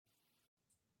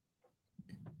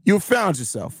You found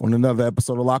yourself on another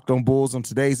episode of Locked On Bulls. On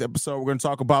today's episode, we're going to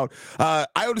talk about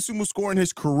Dosunmu scoring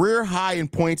his career high in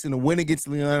points in the win against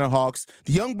the Atlanta Hawks.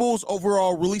 The young Bulls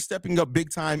overall really stepping up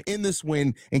big time in this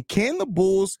win. And can the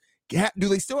Bulls, do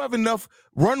they still have enough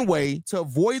runway to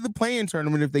avoid the play-in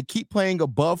tournament if they keep playing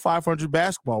above 500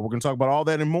 basketball? We're going to talk about all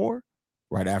that and more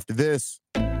right after this.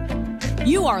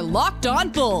 You are Locked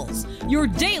On Bulls, your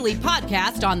daily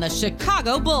podcast on the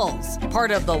Chicago Bulls,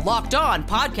 part of the Locked On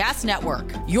Podcast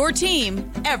Network, your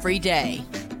team every day.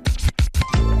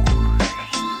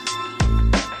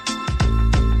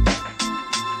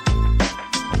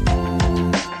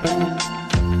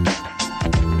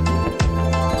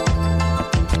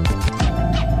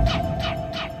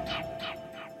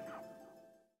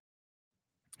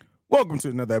 Welcome to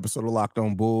another episode of Locked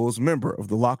On Bulls, member of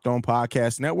the Locked On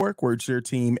Podcast Network, where it's your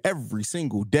team every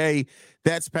single day.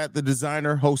 That's Pat, the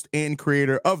designer, host, and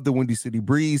creator of the Windy City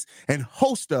Breeze, and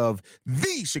host of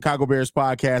the Chicago Bears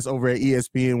podcast over at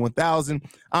ESPN 1000.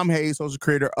 I'm Hayes, host and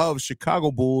creator of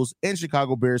Chicago Bulls and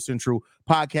Chicago Bears Central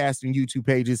podcast and YouTube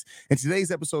pages. And today's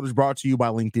episode is brought to you by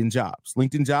LinkedIn Jobs.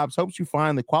 LinkedIn Jobs helps you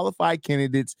find the qualified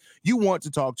candidates you want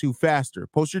to talk to faster.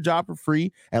 Post your job for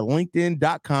free at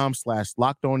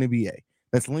linkedin.com/LockedOnNBA.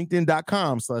 That's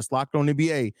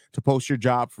linkedin.com/LockedOnNBA to post your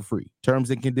job for free. Terms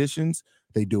and conditions,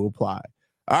 they do apply.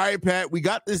 All right, Pat, we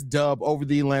got this dub over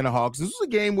the Atlanta Hawks. This was a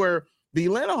game where the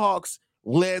Atlanta Hawks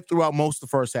led throughout most of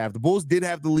the first half. The Bulls did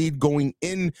have the lead going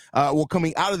in,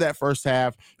 coming out of that first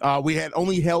half. We had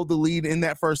only held the lead in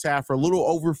that first half for a little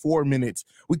over 4 minutes.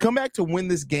 We come back to win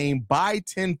this game by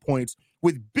 10 points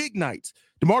with big nights.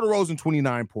 DeMar DeRozan,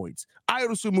 29 points.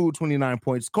 Dosunmu, 29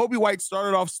 points. Kobe White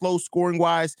started off slow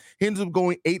scoring-wise. He ends up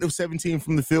going 8 of 17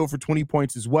 from the field for 20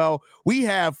 points as well. We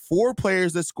have 4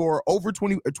 players that score over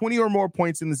 20 or more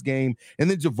points in this game. And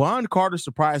then Javon Carter,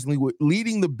 surprisingly,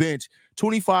 leading the bench,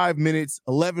 25 minutes,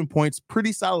 11 points.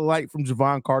 Pretty solid light from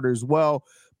Javon Carter as well.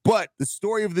 But the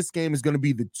story of this game is going to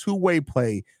be the two-way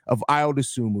play of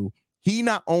Dosunmu. He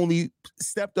not only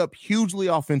stepped up hugely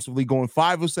offensively, going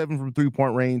 5 of 7 from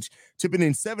three-point range, tipping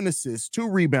in 7 assists, 2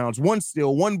 rebounds, 1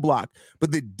 steal, 1 block.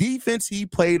 But the defense he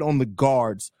played on the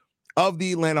guards of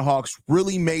the Atlanta Hawks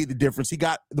really made the difference. He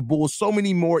got the Bulls so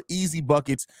many more easy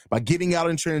buckets by getting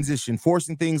out in transition,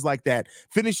 forcing things like that,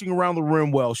 finishing around the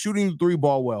rim well, shooting the three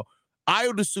ball well.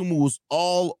 Dosunmu was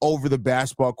all over the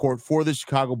basketball court for the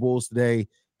Chicago Bulls today.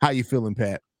 How you feeling,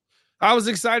 Pat? I was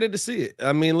excited to see it.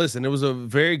 I mean, listen, it was a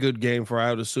very good game for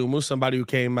Dosunmu, somebody who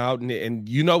came out and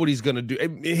you know what he's going to do.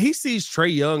 He sees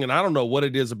Trae Young, and I don't know what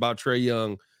it is about Trae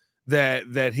Young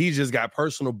that he just got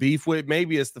personal beef with.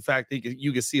 Maybe it's the fact that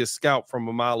you can see a scalp from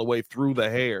a mile away through the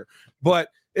hair. But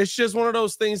it's just one of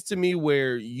those things to me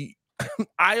where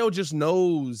Io just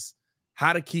knows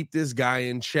how to keep this guy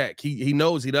in check. He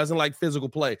knows he doesn't like physical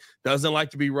play, doesn't like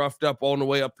to be roughed up on the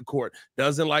way up the court,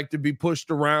 doesn't like to be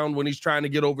pushed around when he's trying to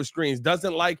get over screens,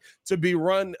 doesn't like to be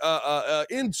run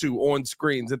into on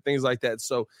screens and things like that.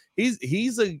 So he's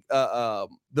the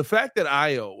fact that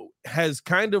Io has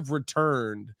kind of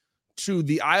returned to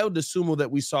the Dosunmu that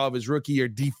we saw of his rookie year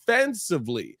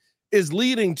defensively is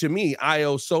leading to me,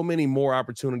 Io, so many more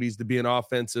opportunities to be an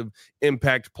offensive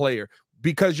impact player.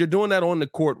 Because you're doing that on the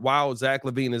court while Zach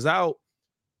LaVine is out.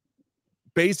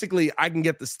 Basically, I can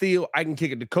get the steal. I can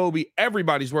kick it to Kobe.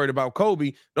 Everybody's worried about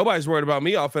Kobe. Nobody's worried about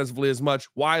me offensively as much.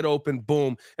 Wide open,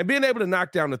 boom. And being able to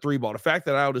knock down the three ball. The fact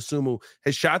that Dosunmu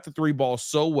has shot the three ball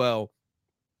so well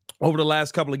over the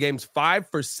last couple of games, 5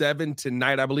 for 7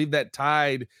 tonight. I believe that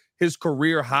tied his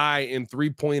career high in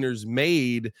three-pointers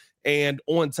made. And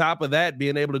on top of that,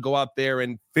 being able to go out there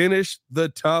and finish the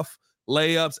tough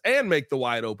layups and make the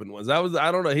wide open ones. I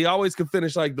don't know. He always could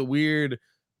finish like the weird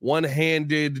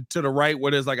one-handed to the right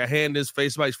where there's like a hand in his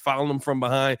face, somebody's fouling him from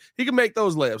behind. He can make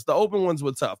those layups. The open ones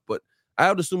were tough, but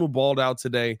Dosunmu balled out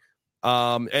today.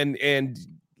 And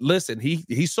listen,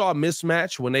 he saw a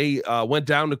mismatch when they went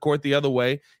down the court the other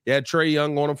way. They had Trae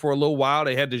Young on him for a little while.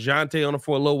 They had DeJounte on him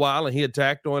for a little while, and he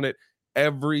attacked on it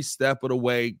every step of the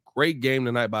way. Great game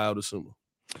tonight by Dosunmu.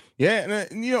 Yeah,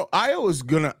 and Io is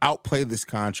going to outplay this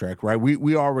contract, right?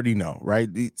 We already know, right?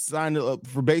 He signed up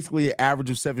for basically an average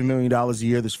of $7 million a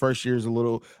year. This first year is a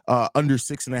little under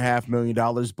 $6.5 million,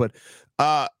 but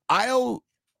Io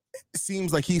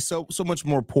seems like he's so much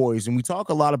more poised, and we talk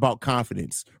a lot about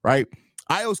confidence, right?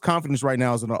 Io's confidence right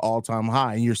now is at an all-time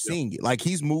high, and you're seeing it. Like,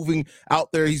 he's moving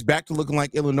out there. He's back to looking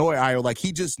like Illinois Io. Like,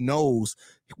 he just knows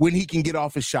when he can get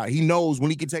off his shot. He knows when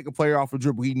he can take a player off a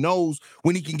dribble. He knows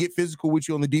when he can get physical with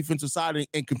you on the defensive side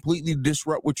and completely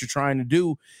disrupt what you're trying to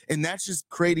do. And that's just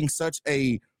creating such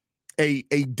a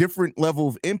a different level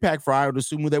of impact for Ayo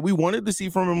Dosunmu that we wanted to see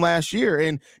from him last year.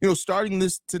 And, starting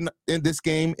in this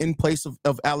game in place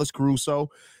of Alex Caruso.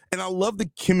 And I love the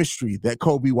chemistry that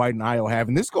Coby White and Ayo have.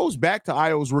 And this goes back to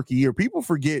Ayo's rookie year. People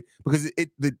forget because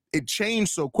it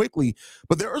changed so quickly.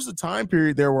 But there was a time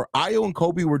period there where Ayo and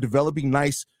Coby were developing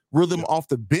nice rhythm off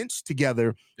the bench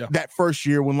together that first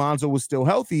year when Lonzo was still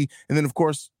healthy. And then, of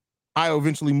course, Ayo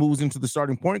eventually moves into the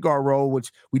starting point guard role, which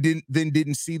we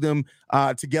didn't see them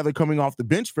together coming off the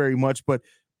bench very much. But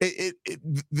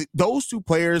those two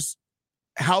players,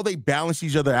 how they balance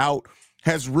each other out,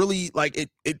 has really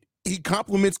he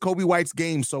complements Coby White's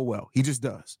game so well. He just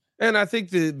does. And I think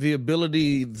the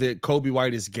ability that Coby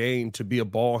White has gained to be a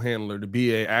ball handler, to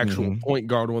be an actual point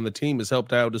guard on the team has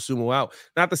helped Ayo Dosunmu out.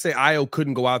 Not to say Ayo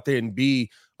couldn't go out there and be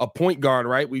a point guard,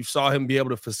 right? We saw him be able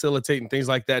to facilitate and things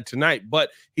like that tonight, but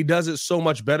he does it so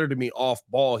much better to me off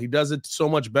ball. He does it so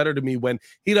much better to me when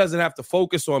he doesn't have to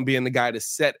focus on being the guy to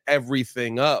set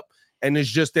everything up and is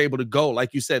just able to go.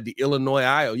 Like you said, the Illinois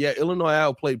Ayo. Yeah, Illinois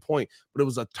Ayo played point, but it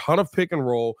was a ton of pick and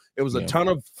roll. It was a ton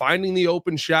of finding the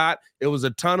open shot. It was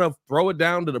a ton of throw it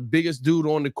down to the biggest dude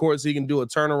on the court so he can do a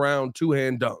turnaround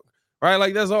two-hand dunk. Right?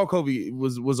 Like that's all Coby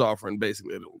was offering,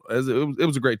 basically. It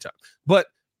was a great time. But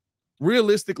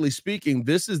realistically speaking,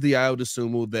 this is the Ayo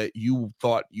Dosunmu that you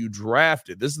thought you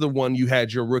drafted. This is the one you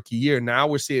had your rookie year. Now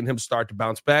we're seeing him start to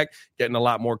bounce back, getting a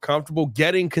lot more comfortable,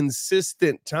 getting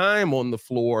consistent time on the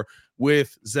floor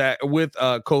with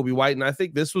Coby White. And I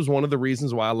think this was one of the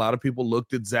reasons why a lot of people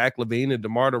looked at Zach LaVine and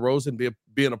DeMar DeRozan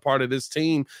being a part of this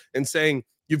team and saying,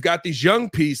 you've got these young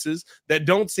pieces that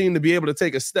don't seem to be able to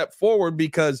take a step forward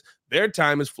because their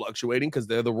time is fluctuating because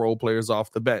they're the role players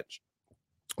off the bench.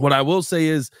 What I will say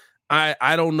is,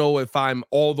 I don't know if I'm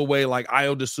all the way like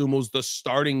Ayo Dosunmu's the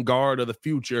starting guard of the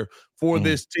future for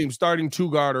this team, starting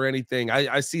two guard or anything.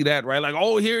 I see that, right? Like,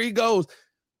 oh, here he goes.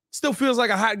 Still feels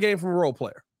like a hot game from a role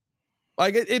player.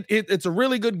 Like it's a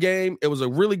really good game. It was a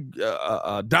really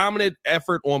dominant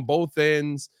effort on both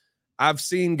ends. I've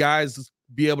seen guys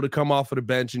be able to come off of the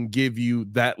bench and give you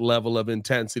that level of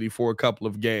intensity for a couple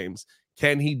of games.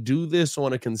 Can he do this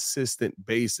on a consistent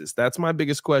basis? That's my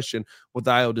biggest question with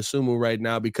Ayo Dosunmu right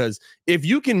now, because if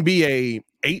you can be a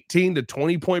 18 to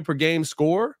 20 point per game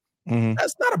scorer,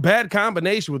 that's not a bad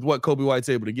combination with what Coby White's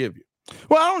able to give you.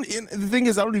 Well, the thing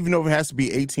is, I don't even know if it has to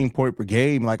be 18 point per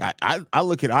game. Like I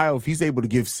look at Ayo, if he's able to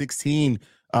give 16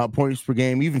 points per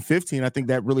game, even 15, I think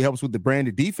that really helps with the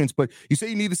branded defense. But you say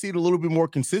you need to see it a little bit more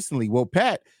consistently. Well,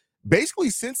 Pat, basically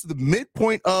since the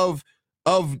midpoint of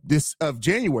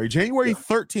January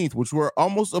 13th, which we're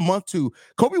almost a month to,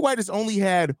 Coby White has only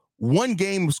had one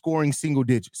game of scoring single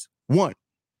digits. One.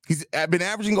 He's been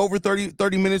averaging over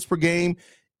 30 minutes per game.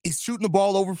 He's shooting the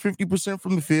ball over 50%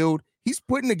 from the field. He's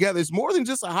putting together, it's more than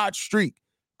just a hot streak.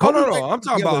 No. I'm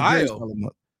talking about Ayo.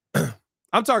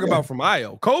 I'm talking about from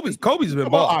Ayo. Kobe's been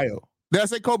balling. Ayo. Did I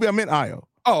say Coby? I meant Ayo.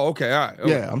 Oh, okay. All right.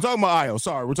 Okay. Yeah, I'm talking about Ayo.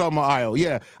 Sorry, we're talking about Ayo.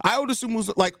 Yeah. Ayo Dosunmu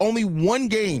was like only one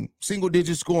game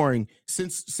single-digit scoring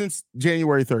since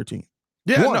January 13th.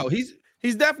 Yeah, no,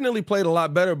 he's definitely played a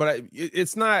lot better, but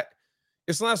it's not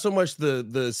so much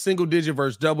the single-digit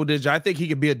versus double-digit. I think he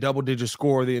could be a double-digit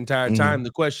scorer the entire time.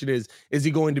 The question is he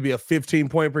going to be a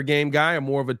 15-point per game guy or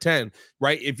more of a 10,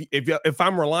 right? If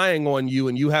I'm relying on you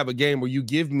and you have a game where you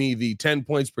give me the 10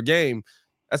 points per game,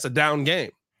 that's a down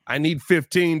game. I need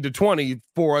 15 to 20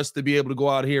 for us to be able to go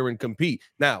out here and compete.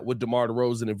 Now, with DeMar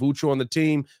DeRozan and Vucevic on the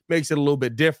team, makes it a little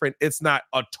bit different. It's not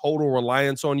a total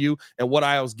reliance on you. And what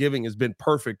Ayo's giving has been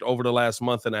perfect over the last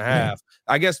month and a half.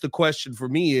 I guess the question for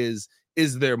me is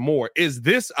there more? Is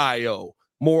this Ayo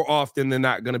more often than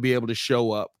not going to be able to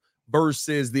show up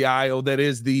versus the Ayo that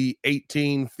is the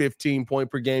 18, 15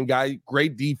 point per game guy?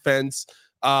 Great defense.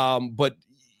 But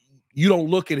you don't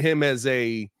look at him as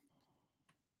a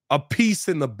piece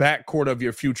in the backcourt of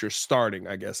your future starting,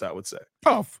 I guess I would say.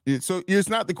 Oh, so it's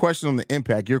not the question on the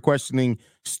impact. You're questioning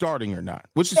starting or not.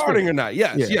 Which is starting or not.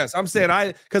 Yes. I'm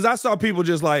saying because I saw people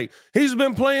just like, he's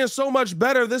been playing so much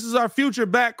better. This is our future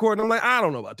backcourt. And I'm like, I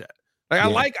don't know about that. Like, I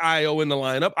like Ayo in the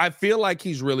lineup. I feel like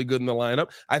he's really good in the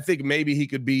lineup. I think maybe he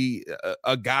could be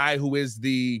a guy who is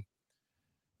the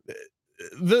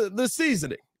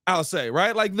seasoning. I'll say,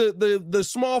 right? Like the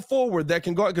small forward that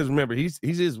can go, because remember, he's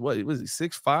what was he,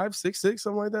 6'5", 6'6",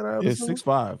 something like that? Yeah,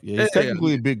 6'5". Yeah, he's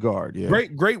technically a big guard. Yeah.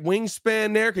 Great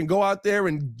wingspan there, can go out there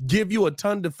and give you a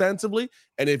ton defensively.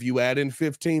 And if you add in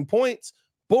 15 points,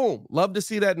 boom, love to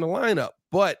see that in the lineup.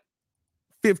 But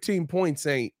 15 points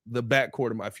ain't the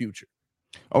backcourt of my future.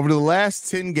 Over the last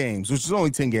 10 games, which is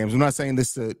only 10 games, I'm not saying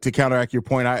this to counteract your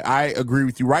point. I agree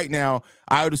with you. Right now,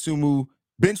 Ayo Dosunmu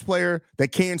bench player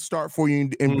that can start for you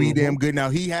and be damn good. Now,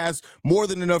 he has more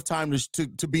than enough time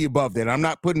to be above that. I'm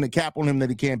not putting a cap on him that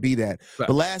he can't be that. Right.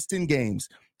 The last 10 games,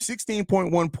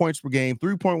 16.1 points per game,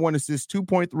 3.1 assists,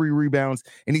 2.3 rebounds,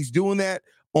 and he's doing that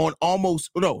on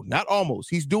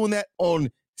he's doing that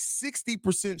on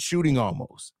 60% shooting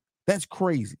almost. That's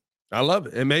crazy. I love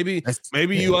it. And maybe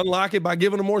you unlock it by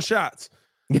giving him more shots.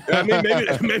 I mean,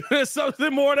 maybe there's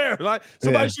something more there. Like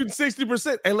somebody shooting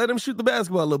 60%. Hey, let him shoot the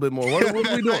basketball a little bit more. What are we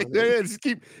doing? Just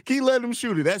keep letting him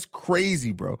shoot it. That's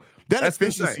crazy, bro. That's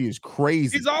efficiency is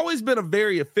crazy. He's always been a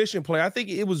very efficient player. I think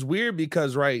it was weird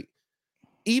because, right,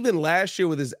 even last year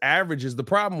with his averages, the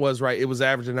problem was, right, it was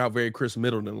averaging out very Chris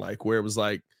Middleton-like, where it was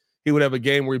like he would have a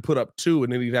game where he put up 2,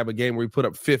 and then he'd have a game where he put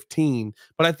up 15.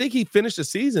 But I think he finished the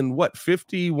season,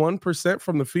 51%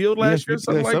 from the field last year?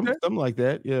 Something like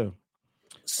that, yeah.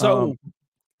 So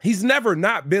he's never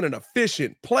not been an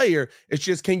efficient player. It's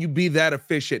just, can you be that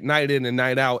efficient night in and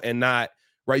night out and not,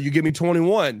 right? You give me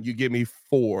 21, you give me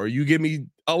 4, you give me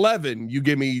 11, you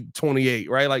give me 28,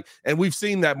 right? Like, and we've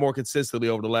seen that more consistently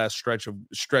over the last stretch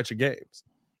of games.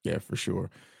 Yeah, for sure.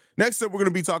 Next up, we're going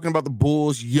to be talking about the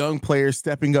Bulls' young players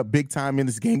stepping up big time in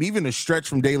this game. Even a stretch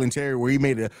from Dalen Terry where he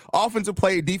made an offensive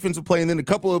play, a defensive play, and then a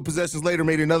couple of possessions later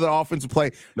made another offensive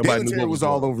play. Dalen Terry was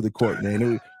all over the court,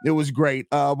 man. It was great.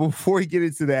 Before we get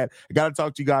into that, I got to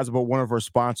talk to you guys about one of our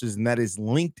sponsors, and that is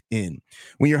LinkedIn.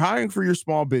 When you're hiring for your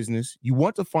small business, you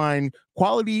want to find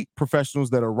quality professionals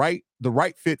that are the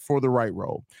right fit for the right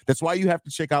role. That's why you have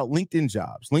to check out LinkedIn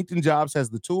Jobs. LinkedIn Jobs has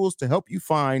the tools to help you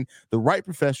find the right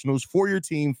professionals for your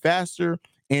team faster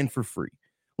and for free.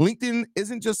 LinkedIn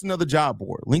isn't just another job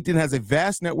board. LinkedIn has a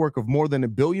vast network of more than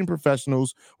 1 billion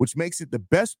professionals, which makes it the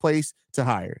best place to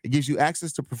hire. It gives you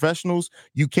access to professionals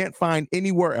you can't find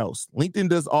anywhere else. LinkedIn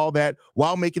does all that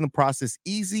while making the process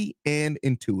easy and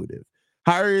intuitive.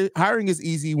 Hiring is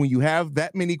easy when you have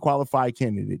that many qualified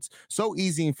candidates. So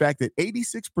easy, in fact, that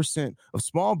 86% of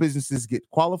small businesses get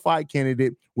qualified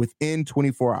candidate within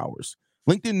 24 hours.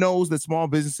 LinkedIn knows that small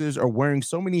businesses are wearing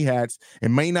so many hats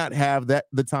and may not have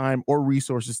the time or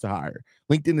resources to hire.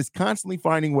 LinkedIn is constantly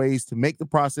finding ways to make the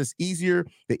process easier.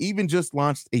 They even just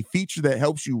launched a feature that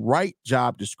helps you write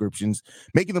job descriptions,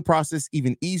 making the process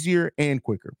even easier and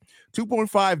quicker.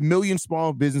 2.5 million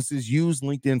small businesses use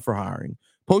LinkedIn for hiring.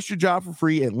 Post your job for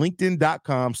free at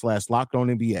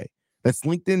linkedin.com/LockedOnNBA. That's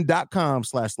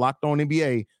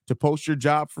linkedin.com/LockedOnNBA to post your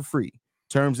job for free.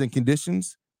 Terms and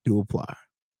conditions do apply.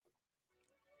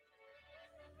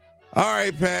 All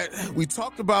right, Pat, we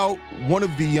talked about one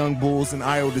of the young Bulls in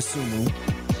Dosunmu,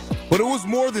 but it was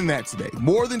more than that today.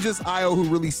 More than just Io who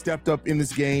really stepped up in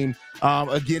this game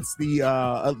against the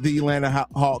Atlanta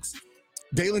Hawks.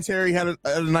 Dalen Terry had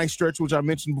a nice stretch, which I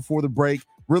mentioned before the break,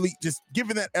 really just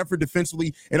giving that effort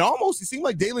defensively. And it seemed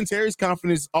like Dalen Terry's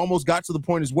confidence almost got to the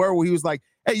point as well where he was like,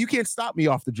 hey, you can't stop me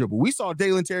off the dribble. We saw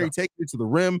Dalen Terry take it to the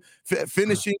rim,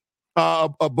 finishing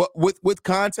with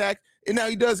contact. And now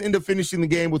he does end up finishing the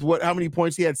game with how many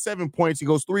points? He had 7 points. He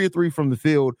goes 3 of 3 from the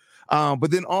field. But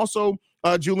then also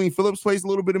Julian Phillips plays a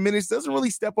little bit of minutes. Doesn't really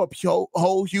step up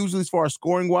hugely as far as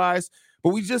scoring wise.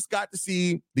 But we just got to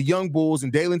see the young Bulls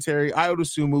and Dalen Terry,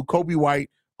 Dosunmu, Kobe White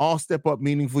all step up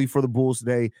meaningfully for the Bulls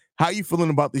today. How are you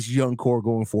feeling about this young core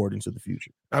going forward into the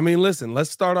future? I mean, listen, let's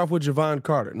start off with Javon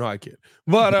Carter. No, I kid.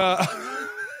 But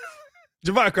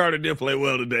Javon Carter did play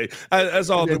well today. That's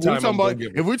all the time.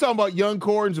 If we're talking about young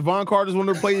core and Javon Carter's one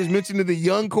of the players mentioned in the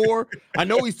young core, I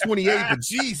know he's 28, but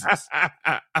Jesus.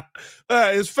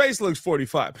 His face looks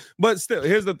 45. But still,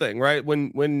 here's the thing, right?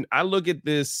 When I look at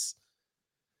this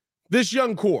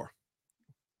young core,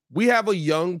 we have a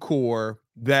young core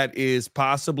that is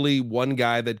possibly one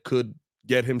guy that could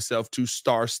get himself to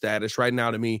star status. Right now,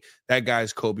 to me, that guy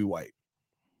is Kobe White.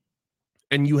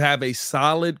 And you have a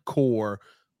solid core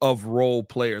of role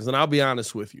players. And I'll be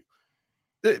honest with you.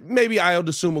 Maybe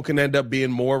Dosunmu can end up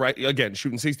being more, right? Again,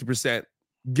 shooting 60%,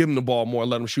 give him the ball more,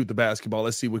 let him shoot the basketball.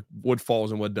 Let's see what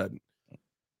falls and what doesn't.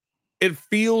 It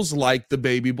feels like the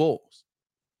baby Bulls.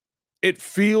 It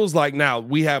feels like now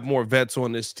we have more vets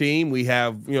on this team. We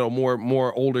have,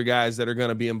 more older guys that are going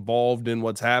to be involved in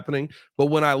what's happening. But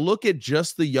when I look at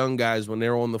just the young guys when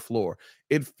they're on the floor,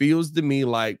 it feels to me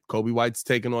like Kobe White's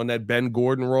taking on that Ben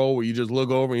Gordon role where you just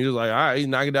look over and you're just like, all right, he's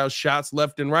knocking down shots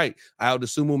left and right.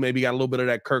 Dosunmu maybe got a little bit of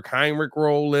that Kirk Heinrich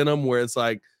role in him where it's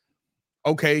like,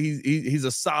 okay, he's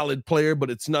a solid player, but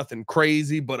it's nothing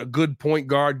crazy, but a good point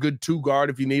guard, good two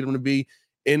guard if you need him to be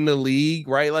in the league,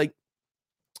 right? Like,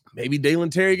 maybe Dalen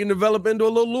Terry can develop into a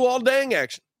little Luol Deng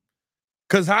action.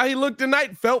 Because how he looked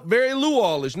tonight felt very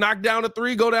Luol-ish. Knock down a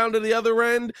three, go down to the other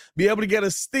end, be able to get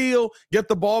a steal, get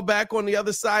the ball back on the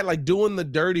other side, like doing the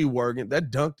dirty work. And that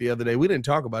dunk the other day, we didn't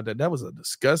talk about that. That was a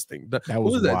disgusting. That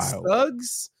was wild.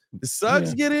 Suggs? Did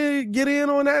Suggs get in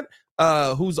on that?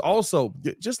 Who's also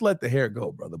just let the hair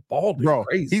go, brother. Balding, bro.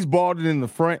 crazy. He's balding in the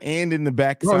front and in the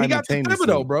back. Bro, he got the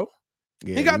Thibodeau, bro.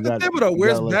 Yeah, he got the Thibodeau.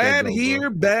 Where's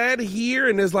bad here,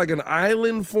 and there's like an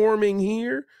island forming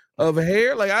here of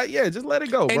hair. Like, just let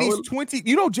it go, bro. And he's 20.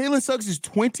 You know, Jalen Suggs is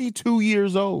 22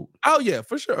 years old. Oh, yeah,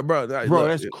 for sure, bro. Bro,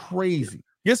 that's crazy.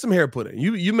 Get some hair put in.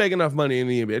 You make enough money in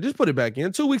the NBA. Just put it back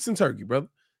in. 2 weeks in Turkey, brother.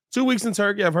 2 weeks in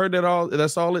Turkey. I've heard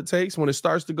that's all it takes. When it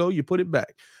starts to go, you put it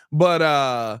back.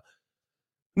 But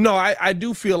no, I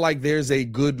do feel like there's a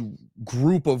good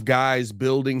group of guys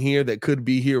building here that could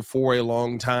be here for a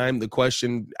long time. The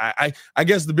question, I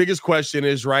guess the biggest question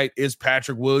is, right, is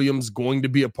Patrick Williams going to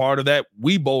be a part of that?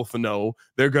 We both know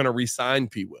they're going to re-sign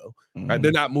P. Will. Right?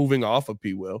 They're not moving off of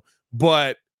P. Will.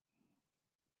 But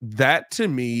that, to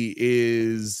me,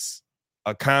 is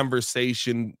a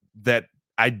conversation that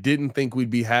I didn't think we'd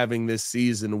be having this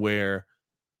season, where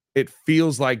it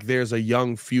feels like there's a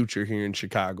young future here in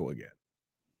Chicago again.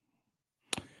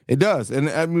 It does. And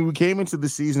I mean, we came into the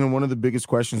season, and one of the biggest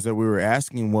questions that we were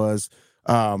asking was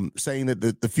saying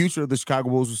that the future of the Chicago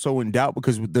Bulls was so in doubt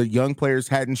because the young players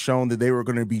hadn't shown that they were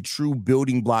going to be true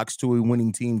building blocks to a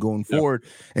winning team going forward.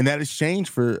 And that has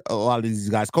changed for a lot of these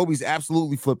guys. Kobe's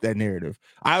absolutely flipped that narrative.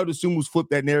 I would assume who's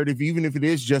flipped that narrative, even if it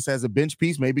is just as a bench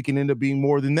piece, maybe it can end up being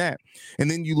more than that.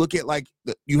 And then you look at, like,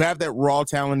 you have that raw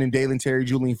talent in Dalen Terry,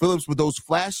 Julian Phillips, but those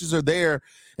flashes are there.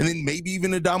 And then maybe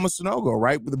even Adama Sanogo,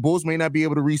 right? But the Bulls may not be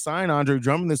able to re-sign Andre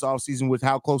Drummond this offseason with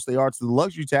how close they are to the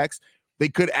luxury tax. They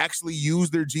could actually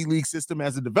use their G League system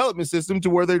as a development system to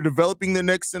where they're developing the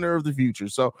next center of the future.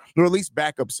 So, or at least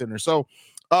backup center. So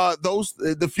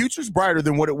the future's brighter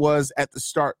than what it was at the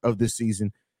start of this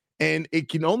season. And it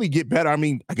can only get better. I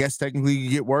mean, I guess technically you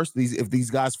get worse if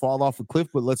these guys fall off a cliff,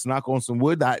 but let's knock on some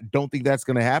wood. I don't think that's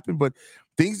going to happen, but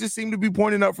things just seem to be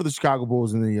pointing up for the Chicago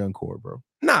Bulls and the young core, bro.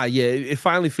 Nah, yeah, it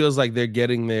finally feels like they're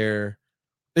getting their.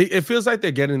 It feels like they're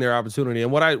getting their opportunity,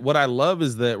 and what I love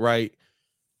is that, right,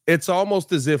 it's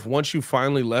almost as if once you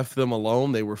finally left them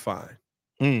alone, they were fine.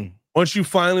 Once you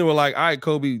finally were like, all right,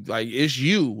 Kobe, like, it's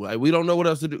you. Like, we don't know what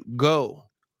else to do. Go.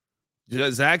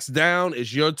 Zach's down.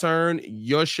 It's your turn.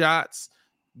 Your shots.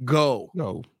 Go.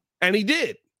 No. And he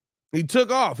did. He took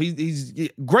off. He's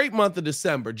great month of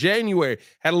December. January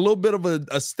had a little bit of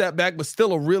a step back, but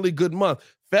still a really good month.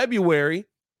 February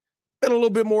been a little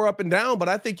bit more up and down, but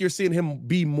I think you're seeing him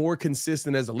be more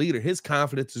consistent as a leader. His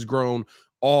confidence has grown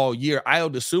all year.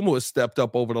 Dosunmu has stepped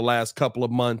up over the last couple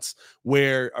of months,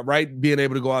 where, right, being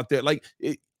able to go out there, like,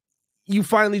 you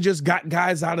finally just got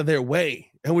guys out of their way.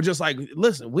 And we're just like,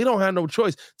 listen, we don't have no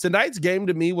choice. Tonight's game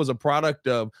to me was a product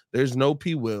of there's no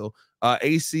P. Will.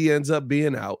 AC ends up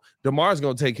being out. DeMar's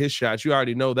going to take his shots. You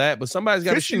already know that, but somebody's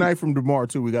got to shoot. Night from DeMar,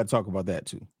 too. We got to talk about that,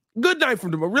 too. Good night from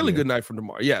DeMar. Really good night from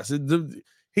DeMar. Yes.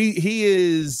 He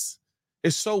is.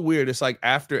 It's so weird. It's like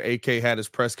after AK had his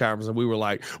press conference and we were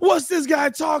like, what's this guy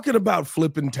talking about?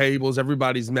 Flipping tables.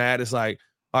 Everybody's mad. It's like,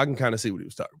 I can kind of see what he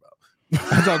was talking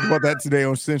about. I talked about that today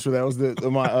on Central. That was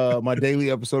my daily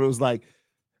episode. It was like,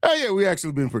 oh yeah, we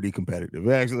actually been pretty competitive.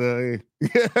 Actually,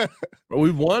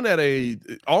 we've won at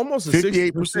almost a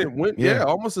 68% win. Yeah,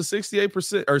 almost a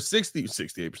 68% or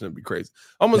 68% would be crazy.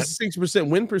 Almost a 60%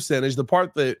 win percentage. The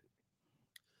part that,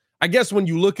 I guess, when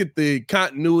you look at the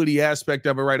continuity aspect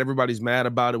of it, right? Everybody's mad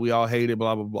about it. We all hate it.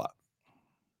 Blah blah blah.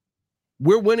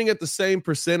 We're winning at the same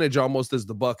percentage almost as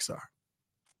the Bucks are.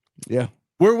 Yeah.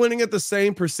 We're winning at the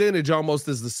same percentage almost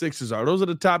as the Sixers are. Those are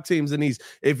the top teams in these.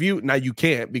 Now you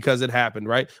can't because it happened,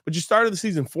 right? But you started the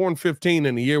season 4-15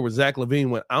 in a year where Zach LaVine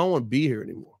went, I don't want to be here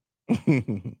anymore.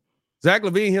 Zach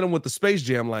LaVine hit him with the Space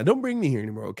Jam line. Don't bring me here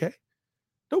anymore, okay?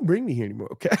 Don't bring me here anymore,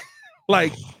 okay?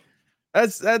 Like,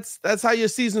 that's how your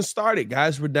season started.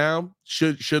 Guys were down.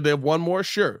 Should they have won more?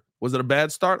 Sure. Was it a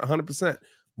bad start? 100%.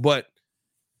 But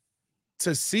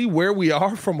to see where we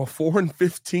are from a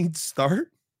 4-15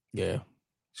 start, yeah.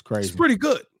 It's crazy. It's pretty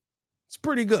good. It's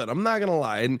pretty good. I'm not gonna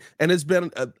lie, and it's been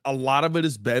a lot of it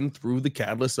has been through the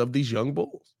catalyst of these young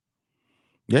Bulls.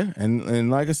 Yeah,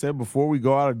 and like I said before, we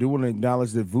go out, I do want to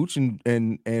acknowledge that Vooch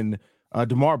and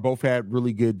DeMar both had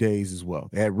really good days as well.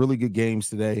 They had really good games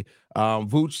today.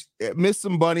 Vooch missed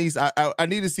some bunnies. I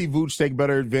need to see Vooch take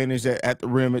better advantage at the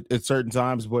rim at certain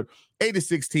times, but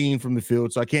 8-16 from the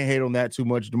field, so I can't hate on that too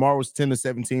much. DeMar was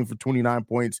 10-17 for 29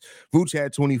 points. Vooch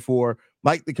had 24.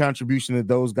 Like the contribution that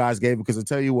those guys gave, because I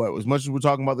tell you what, as much as we're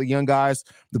talking about the young guys,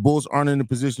 the Bulls aren't in a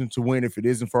position to win if it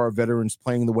isn't for our veterans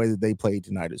playing the way that they played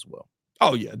tonight as well.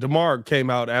 Oh, yeah. DeMar came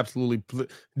out absolutely.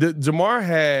 DeMar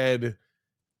had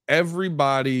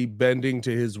everybody bending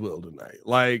to his will tonight.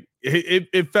 Like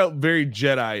it felt very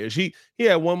Jedi-ish. He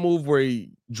had one move where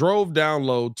he drove down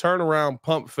low, turn around,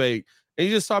 pump fake, and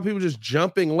you just saw people just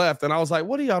jumping left. And I was like,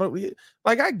 what are y'all doing?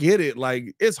 Like, I get it.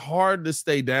 Like, it's hard to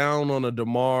stay down on a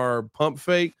DeMar pump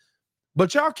fake,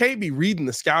 but y'all can't be reading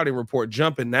the scouting report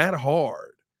jumping that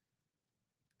hard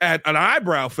at an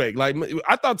eyebrow fake. Like,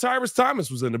 I thought Tyrus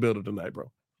Thomas was in the building tonight,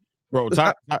 bro. Bro,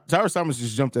 Tyrus Thomas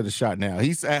just jumped at a shot now.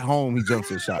 He's at home. He jumps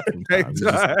at a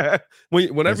shot.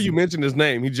 Whenever you mention his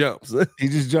name, he jumps. He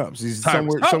just jumps. He's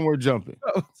somewhere jumping.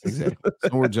 Exactly.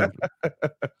 Somewhere jumping.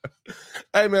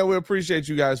 Hey, man, we appreciate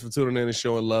you guys for tuning in and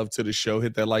showing love to the show.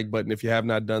 Hit that like button if you have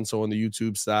not done so on the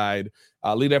YouTube side.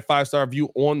 Leave that 5-star review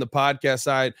on the podcast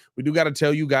side. We do got to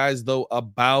tell you guys, though,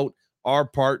 about our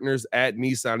partners at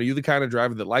Nissan. Are you the kind of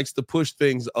driver that likes to push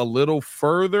things a little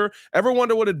further? Ever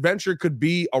wonder what adventure could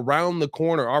be around the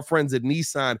corner? Our friends at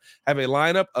Nissan have a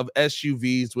lineup of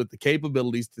SUVs with the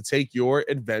capabilities to take your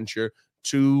adventure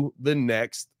to the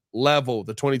next level.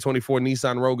 The 2024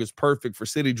 Nissan Rogue is perfect for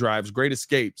city drives, great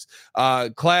escapes.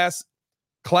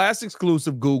 Class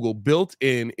exclusive Google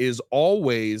built-in is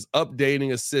always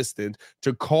updating assistant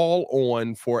to call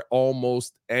on for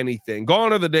almost anything.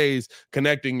 Gone are the days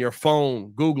connecting your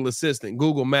phone. Google Assistant,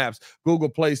 Google Maps, Google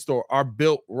Play Store are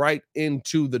built right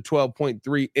into the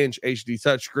 12.3-inch HD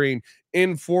touchscreen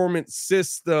informant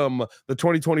system. The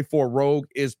 2024 Rogue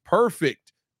is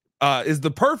perfect. Is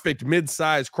the perfect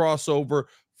mid-size crossover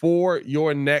for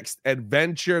your next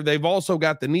adventure. They've also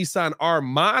got the Nissan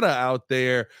Armada out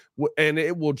there, and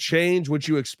it will change what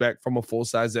you expect from a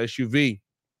full-size SUV.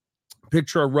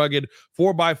 Picture a rugged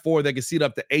 4x4 that can seat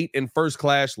up to 8 in first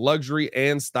class, luxury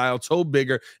and style, tow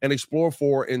bigger, and explore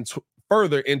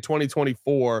further in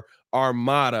 2024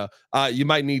 Armada. You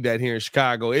might need that here in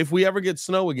Chicago if we ever get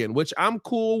snow again, which I'm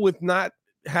cool with not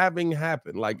having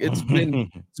happen. Like, it's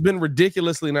been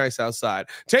ridiculously nice outside.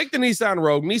 Take the Nissan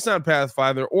Rogue, Nissan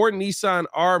Pathfinder, or Nissan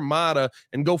Armada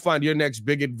and go find your next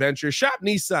big adventure. Shop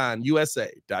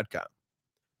NissanUSA.com.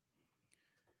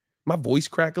 My voice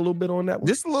crack a little bit on that one.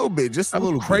 Just a little bit. Just a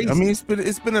little crazy. Bit. I mean,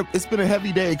 it's been a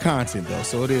heavy day of content though,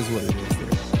 so it is what it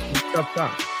is. Tough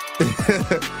time.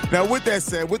 Now, with that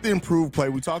said, with the improved play,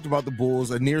 we talked about the Bulls,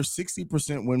 a near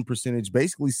 60% win percentage,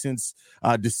 basically since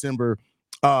December.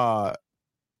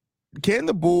 Can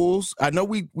the Bulls, I know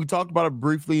we talked about it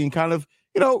briefly and kind of,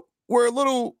 we're a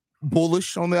little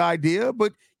bullish on the idea,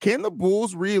 but can the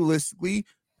Bulls realistically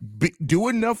do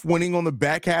enough winning on the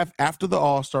back half after the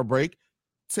All-Star break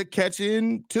to catch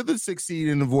in to the 6th seed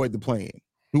and avoid the play-in,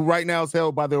 who right now is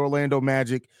held by the Orlando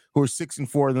Magic, who are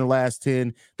 6-4 in the last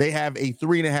 10. They have a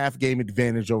 3.5 game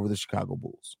advantage over the Chicago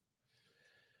Bulls.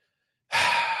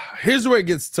 Here's where it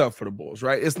gets tough for the Bulls,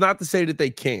 right? It's not to say that they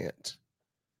can't.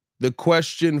 The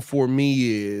question for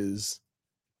me is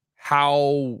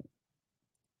how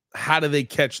do they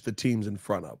catch the teams in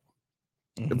front of them?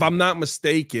 Mm-hmm. If I'm not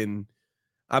mistaken,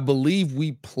 I believe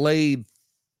we played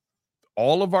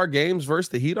all of our games versus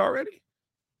the Heat already.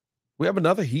 We have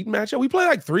another Heat matchup. We played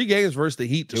like 3 games versus the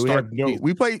Heat to start.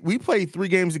 We played 3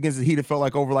 games against the Heat. It felt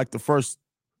like over like the first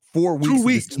 4 weeks. 2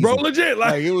 weeks, bro. Legit.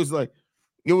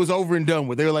 It was over and done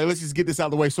with. They were like, let's just get this out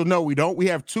of the way. So no, we don't. We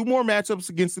have 2 more matchups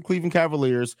against the Cleveland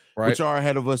Cavaliers, right, which are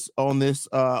ahead of us on this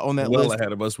on that list.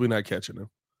 Ahead of us. We're not catching them.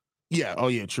 Yeah. Oh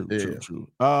yeah. True.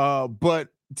 But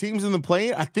teams in the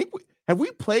play-in, I think have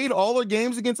we played all our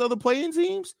games against other play-in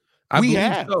teams? I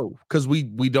believe so, because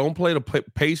we don't play the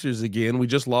Pacers again. We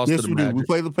just lost to the Magic. We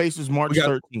play the Pacers March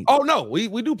 13th. Oh no, we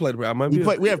do play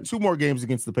the. We have 2 more games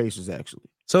against the Pacers actually.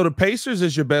 So the Pacers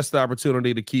is your best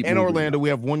opportunity to keep. And Orlando, we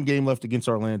have 1 game left against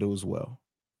Orlando as well.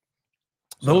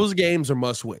 So those games are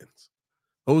must wins.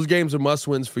 Those games are must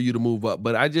wins for you to move up.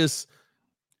 But I guess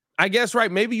right,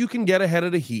 maybe you can get ahead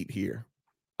of the Heat here,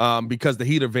 because the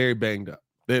Heat are very banged up.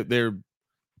 They're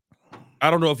I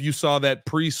don't know if you saw that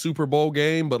pre-Super Bowl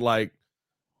game, but like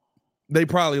they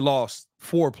probably lost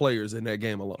 4 players in that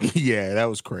game alone. Yeah, that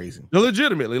was crazy.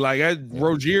 Legitimately, like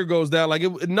Rozier goes down, like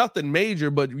nothing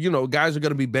major, but guys are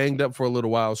going to be banged up for a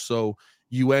little while, so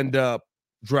you end up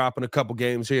dropping a couple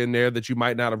games here and there that you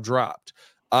might not have dropped.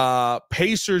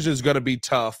 Pacers is going to be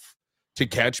tough to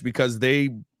catch because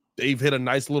they've hit a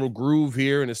nice little groove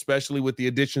here, and especially with the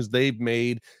additions they've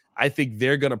made, I think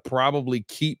they're going to probably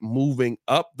keep moving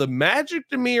up. The Magic,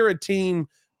 to me, are a team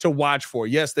to watch for.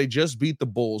 Yes, they just beat the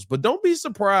Bulls, but don't be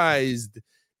surprised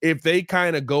if they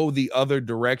kind of go the other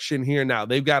direction here. Now,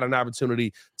 they've got an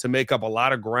opportunity to make up a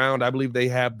lot of ground. I believe they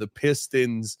have the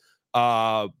Pistons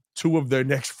 2 of their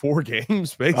next 4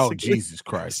 games, basically. Oh, Jesus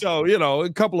Christ. So, you know,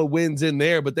 a couple of wins in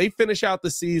there, but they finish out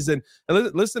the season.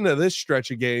 And listen to this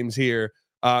stretch of games here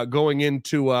going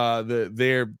into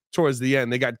their towards the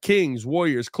end. They got Kings,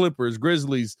 Warriors, Clippers,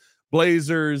 Grizzlies,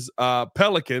 Blazers,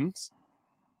 Pelicans.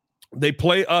 They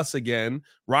play us again.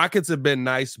 Rockets have been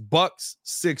nice. Bucks,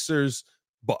 Sixers,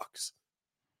 Bucks.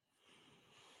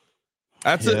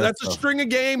 That's a string of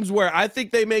games where I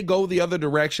think they may go the other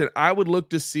direction. I would look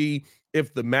to see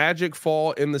if the Magic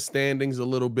fall in the standings a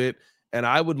little bit, and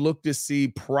I would look to see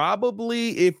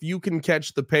probably if you can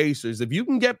catch the Pacers. If you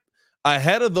can get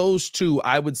ahead of those two,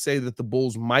 I would say that the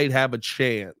Bulls might have a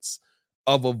chance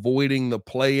of avoiding the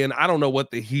play-in. I don't know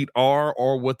what the Heat are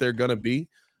or what they're going to be,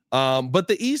 but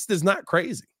the East is not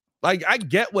crazy. Like, I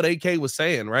get what AK was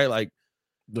saying, right? Like,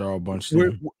 they're all a bunch.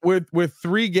 We're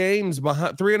 3 games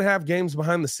behind, 3.5 games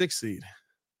behind the 6th seed.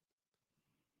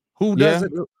 Who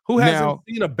hasn't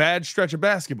seen a bad stretch of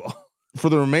basketball? For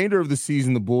the remainder of the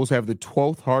season, the Bulls have the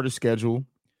 12th hardest schedule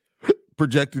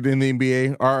projected in the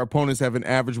NBA. Our opponents have an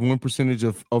average win percentage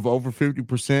of over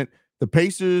 50%. The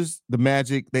Pacers, the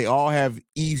Magic, they all have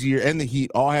easier, and the Heat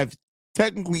all have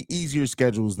technically easier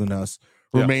schedules than us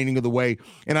remaining of the way.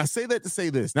 And I say that to say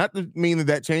this, not to mean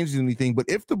that changes anything, but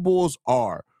if the Bulls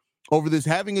are, over this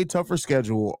having a tougher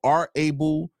schedule, are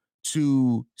able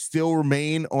to still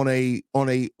remain on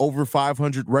a over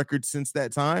 500 record since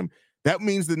that time, that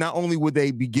means that not only would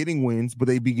they be getting wins, but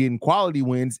they be getting quality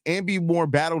wins and be more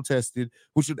battle tested,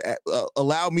 which would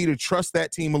allow me to trust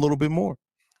that team a little bit more.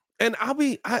 And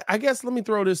I guess let me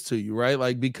throw this to you, right?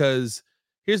 Like, because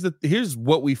here's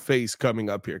what we face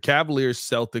coming up here: Cavaliers,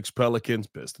 Celtics, Pelicans,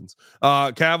 Pistons,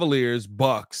 Cavaliers,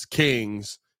 Bucks,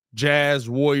 Kings, Jazz,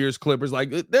 Warriors, Clippers. Like,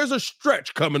 there's a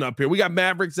stretch coming up here. We got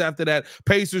Mavericks after that,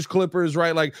 Pacers, Clippers,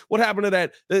 right? Like, what happened to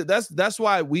that? That's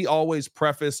why we always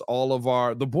preface all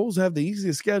of the Bulls have the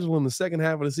easiest schedule in the second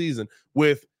half of the season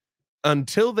with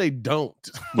until they don't.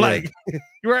 Like,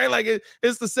 right? Like,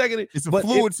 it's the second. It's a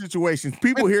fluid situation.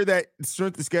 People hear that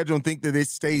strength of schedule and think that it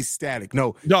stays static.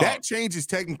 No, that changes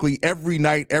technically every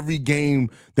night, every game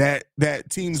that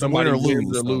teams win or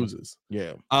loses.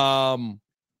 Yeah.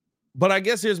 But I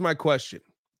guess here's my question.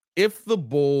 If the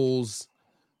Bulls,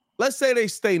 let's say they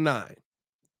stay 9,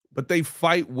 but they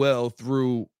fight well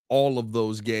through all of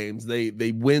those games.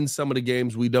 They win some of the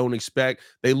games we don't expect.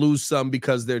 They lose some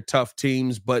because they're tough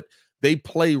teams, but they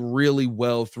play really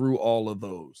well through all of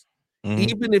those. Mm-hmm.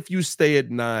 Even if you stay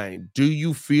at 9, do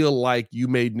you feel like you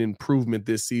made an improvement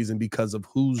this season because of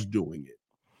who's doing it?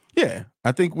 Yeah,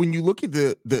 I think when you look at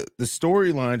the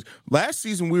storylines, last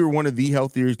season we were one of the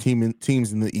healthier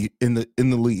teams in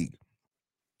the league,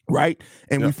 right?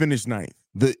 And we finished 9th.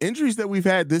 The injuries that we've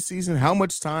had this season, how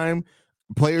much time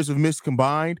players have missed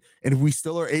combined, and if we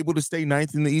still are able to stay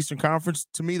 9th in the Eastern Conference,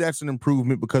 to me that's an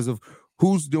improvement because of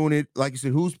who's doing it, like you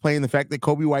said, who's playing, the fact that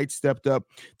Kobe White stepped up,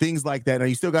 things like that. Now,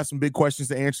 you still got some big questions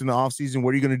to answer in the offseason. What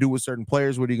are you going to do with certain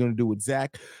players? What are you going to do with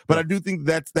Zach? But I do think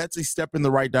that's a step in the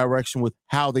right direction with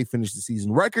how they finish the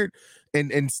season. Record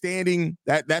and standing,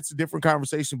 that's a different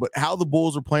conversation. But how the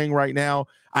Bulls are playing right now,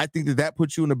 I think that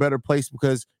puts you in a better place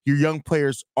because your young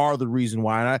players are the reason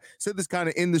why. And I said this kind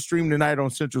of in the stream tonight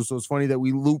on Central, so it's funny that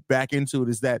we loop back into it,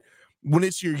 is that when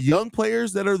it's your young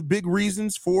players that are the big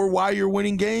reasons for why you're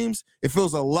winning games, it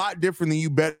feels a lot different than you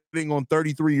betting on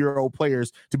 33-year-old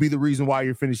players to be the reason why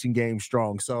you're finishing games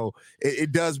strong. So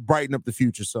it does brighten up the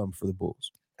future some for the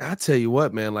Bulls. I tell you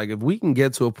what, man, like if we can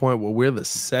get to a point where we're the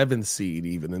 7th seed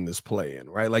even in this play-in,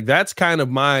 right? Like that's kind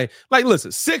of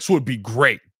listen, 6 would be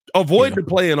great. Avoid the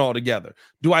play-in altogether.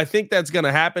 Do I think that's going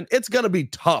to happen? It's going to be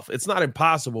tough. It's not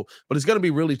impossible, but it's going to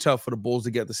be really tough for the Bulls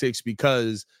to get the 6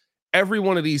 because every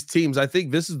one of these teams, I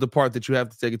think this is the part that you have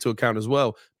to take into account as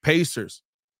well. Pacers,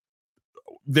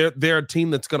 they're a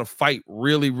team that's going to fight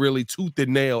really, really tooth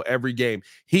and nail every game.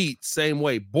 Heat, same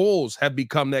way. Bulls have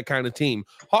become that kind of team.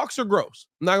 Hawks are gross.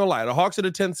 I'm not going to lie. The Hawks are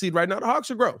the 10th seed right now. The Hawks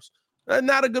are gross.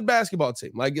 Not a good basketball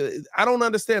team. Like, I don't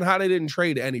understand how they didn't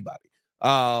trade anybody.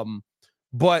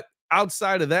 But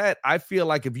outside of that, I feel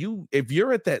like if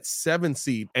you're at that 7th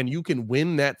seed and you can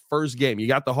win that first game, you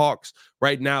got the Hawks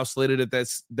right now slated at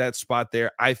that spot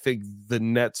there. I think the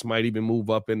Nets might even move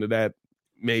up into that.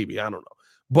 Maybe, I don't know.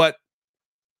 But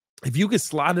if you could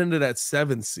slot into that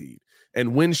 7th seed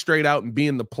and win straight out and be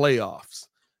in the playoffs,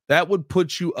 that would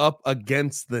put you up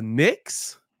against the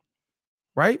Knicks,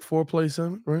 right? 4 plays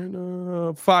 7,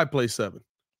 right? 5 plays 7.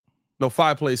 No,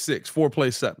 5 plays 6. 4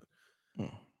 plays 7.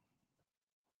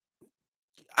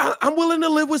 I'm willing to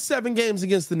live with 7 games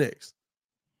against the Knicks.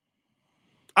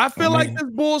 I feel like this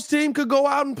Bulls team could go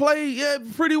out and play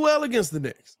pretty well against the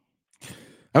Knicks.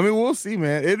 I mean, we'll see,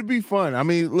 man. It'll be fun. I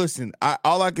mean, listen,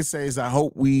 all I can say is I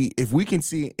hope if we can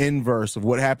see an inverse of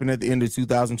what happened at the end of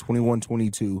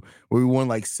 2021-22, where we won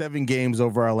like 7 games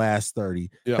over our last 30.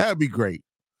 Yeah. That would be great.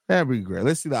 That'd be great.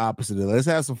 Let's see the opposite of that. Let's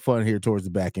have some fun here towards the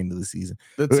back end of the season.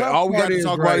 All we got to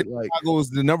talk about is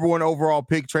the number 1 overall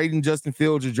pick, trading Justin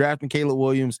Fields or drafting Caleb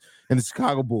Williams and the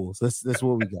Chicago Bulls. That's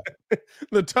what we got.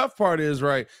 The tough part is,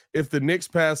 right, if the Knicks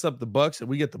pass up the Bucks and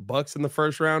we get the Bucks in the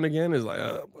first round again, it's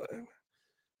like,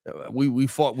 we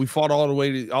fought all the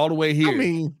way here. I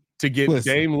mean, to get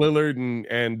Dame Lillard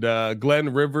and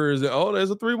Glenn Rivers.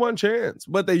 There's a 3-1 chance,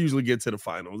 but they usually get to the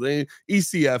finals. They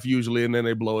ECF usually, and then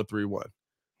they blow a 3-1.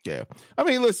 Yeah, I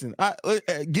mean, listen,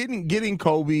 getting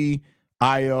Kobe,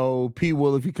 Io, P.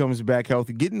 Will if he comes back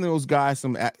healthy, getting those guys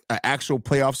some actual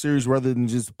playoff series rather than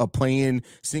just a play-in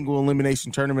single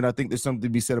elimination tournament. I think there's something to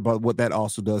be said about what that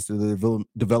also does to the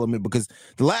development, because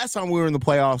the last time we were in the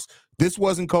playoffs, this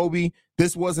wasn't Kobe,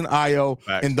 this wasn't Io,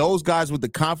 and those guys with the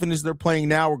confidence they're playing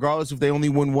now, regardless if they only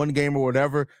win 1 game or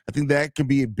whatever, I think that can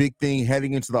be a big thing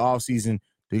heading into the offseason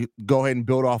to go ahead and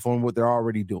build off on what they're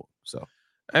already doing. So.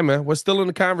 Hey, man, we're still in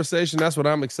the conversation. That's what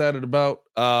I'm excited about.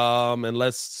 And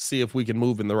let's see if we can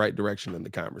move in the right direction in the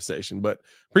conversation. But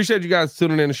appreciate you guys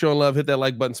tuning in and showing love. Hit that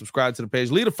like button, subscribe to the page,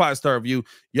 leave a 5-star review.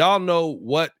 Y'all know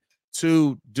what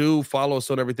to do. Follow us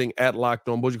on everything at Locked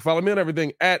On Bulls. You can follow me on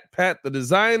everything at Pat the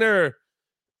Designer.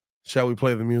 Shall we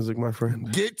play the music, my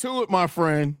friend? Get to it, my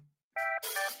friend.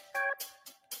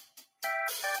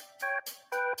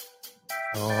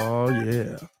 Oh,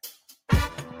 yeah.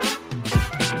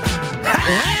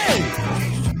 Hey!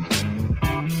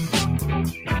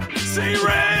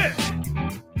 C-Red!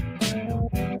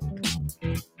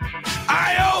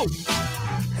 I.O.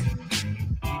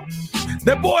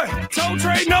 That boy told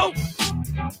Trey no.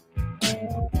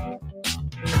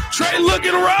 Trey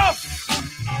looking rough.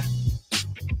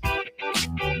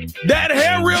 That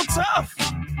hair real tough.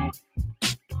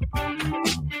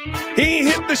 He ain't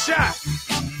hit the shot.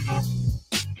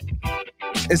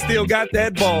 And still got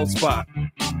that bald spot.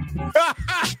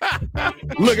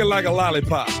 Looking like a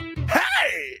lollipop.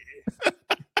 Hey!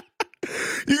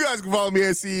 You guys can follow me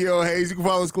at CEO Hayes. You can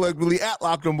follow us collectively at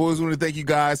Locked On Bulls. I want to thank you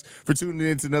guys for tuning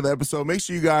in to another episode. Make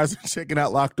sure you guys are checking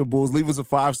out Locked On Bulls. Leave us a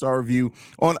 5-star review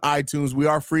on iTunes. We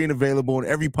are free and available on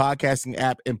every podcasting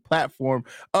app and platform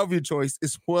of your choice,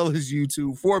 as well as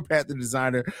YouTube. For Pat the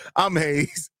Designer, I'm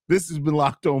Hayes. This has been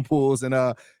Locked On Bulls. And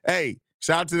hey,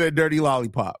 shout out to that dirty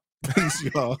lollipop. Peace,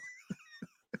 y'all.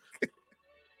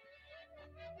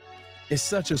 It's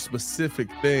such a specific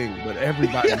thing, but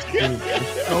everybody's doing it.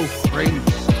 It's so crazy.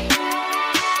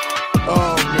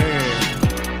 Oh,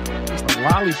 man. It's a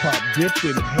lollipop dipped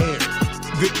in hair.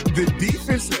 The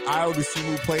defense that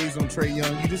Dosunmu plays on Trae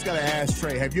Young, you just got to ask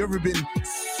Trae, have you ever been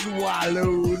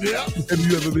swallowed up? Have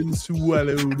you ever been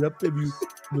swallowed up? Have you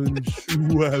been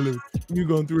swallowed? You're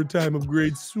going through a time of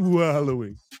great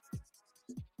swallowing.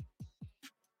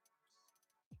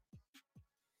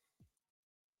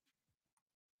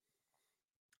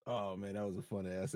 Oh, man, that was a fun ass.